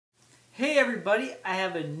Hey everybody, I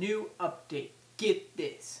have a new update. Get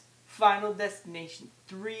this. Final Destination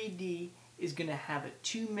 3D is going to have a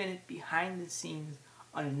 2-minute behind the scenes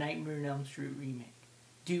on a Nightmare on Elm Street remake.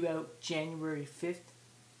 Due out January 5th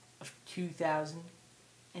of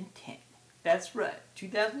 2010. That's right,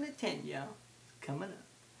 2010, y'all. Coming up.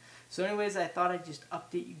 So anyways, I thought I'd just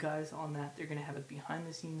update you guys on that. They're going to have it behind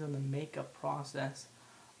the scenes on the makeup process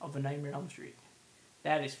of a Nightmare on Elm Street.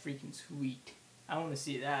 That is freaking sweet. I want to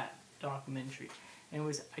see that documentary.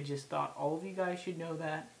 Anyways, I just thought all of you guys should know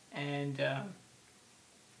that. And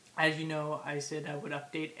as you know, I said I would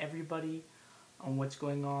update everybody on what's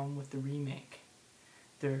going on with the remake.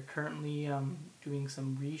 They're currently doing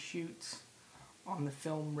some reshoots on the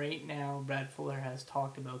film right now. Brad Fuller has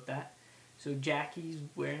talked about that. So Jackie's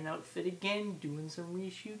wearing an outfit again, doing some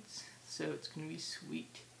reshoots. So it's going to be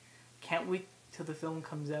sweet. Can't wait till the film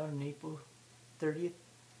comes out on April 30th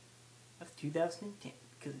of 2010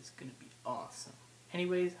 because it's going to be awesome.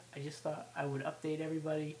 Anyways, I just thought I would update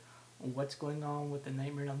everybody on what's going on with the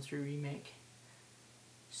Nightmare on Elm Street remake.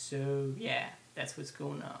 So yeah, that's what's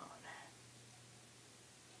going on.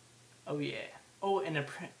 Oh yeah. Oh, and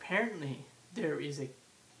apparently there is a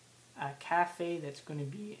cafe that's going to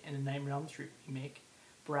be in a Nightmare on Elm Street remake.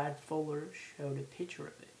 Brad Fuller showed a picture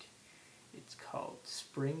of it. It's called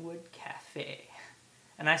Springwood Cafe.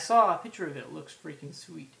 And I saw a picture of it. It looks freaking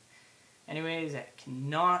sweet. Anyways, I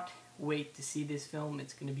cannot wait to see this film.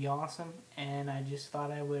 It's going to be awesome. And I just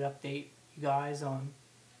thought I would update you guys on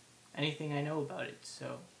anything I know about it.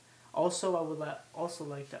 So, also I would also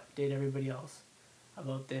like to update everybody else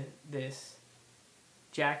about this.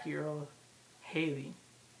 Jackie Earle Haley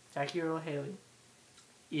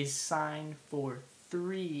is signed for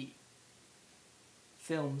 3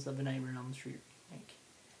 films of a Nightmare on Elm Street remake.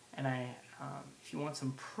 And if you want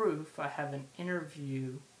some proof, I have an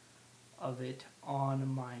interview of it on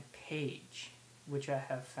my page, which I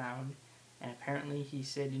have found. And apparently he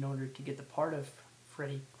said in order to get the part of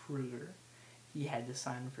Freddy Krueger, he had to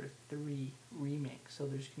sign for 3 remakes. So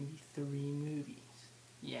there's going to be 3 movies.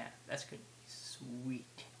 Yeah, that's going to be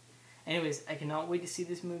sweet. Anyways, I cannot wait to see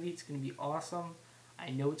this movie. It's going to be awesome.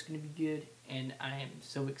 I know it's going to be good, and I am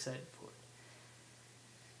so excited for it.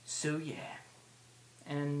 So yeah.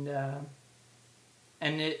 And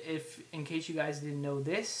if in case you guys didn't know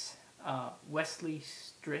this, Wesley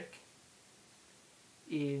Strick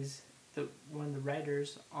is one of the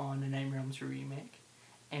writers on a Nightmare on Elm Street remake,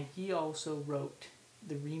 and he also wrote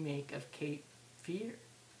the remake of Cape Fear,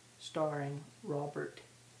 starring Robert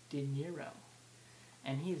De Niro,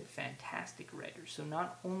 and he's a fantastic writer. So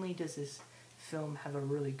not only does this film have a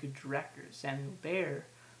really good director, Samuel Bayer,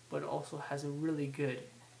 but also has a really good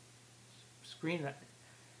screenwriter.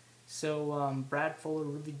 So Brad Fuller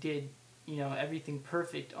really did, everything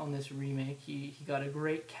perfect on this remake. He got a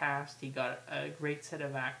great cast. He got a great set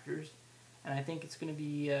of actors, and I think it's going to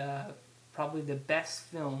be probably the best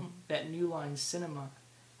film that New Line Cinema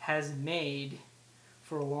has made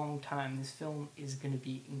for a long time. This film is going to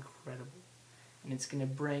be incredible, and it's going to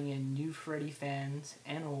bring in new Freddy fans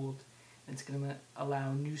and old, and it's going to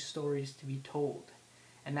allow new stories to be told.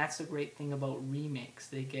 And that's the great thing about remakes.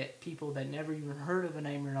 They get people that never even heard of a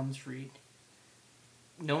Nightmare on Elm Street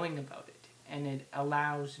knowing about it. And it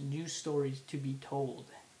allows new stories to be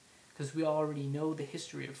told. Because we already know the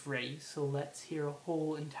history of Freddy, so let's hear a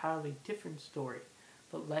whole entirely different story.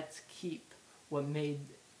 But let's keep what made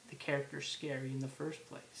the character scary in the first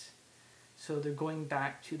place. So they're going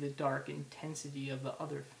back to the dark intensity of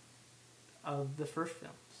the first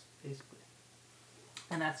films, basically.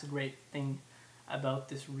 And that's a great thing about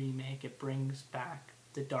this remake. It brings back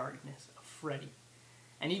the darkness of Freddy.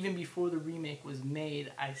 And even before the remake was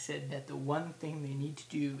made, I said that the one thing they need to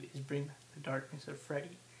do is bring back the darkness of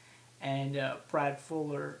Freddy. And Brad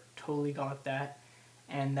Fuller totally got that,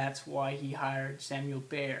 and that's why he hired Samuel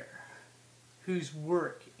Bayer, whose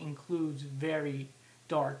work includes very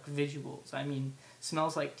dark visuals. I mean,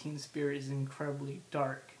 Smells Like Teen Spirit is an incredibly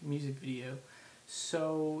dark music video.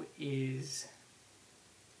 So is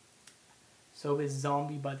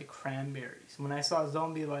Zombie by the Cranberries. When I saw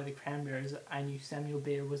Zombie by the Cranberries, I knew Samuel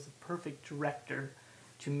Bayer was the perfect director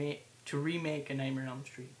to remake a Nightmare on Elm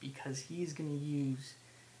Street, because he's going to use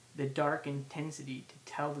the dark intensity to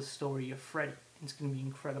tell the story of Freddy. It's going to be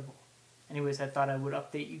incredible. Anyways, I thought I would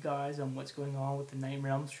update you guys on what's going on with the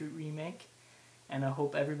Nightmare on Elm Street remake, and I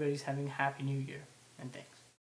hope everybody's having a Happy New Year, and thanks.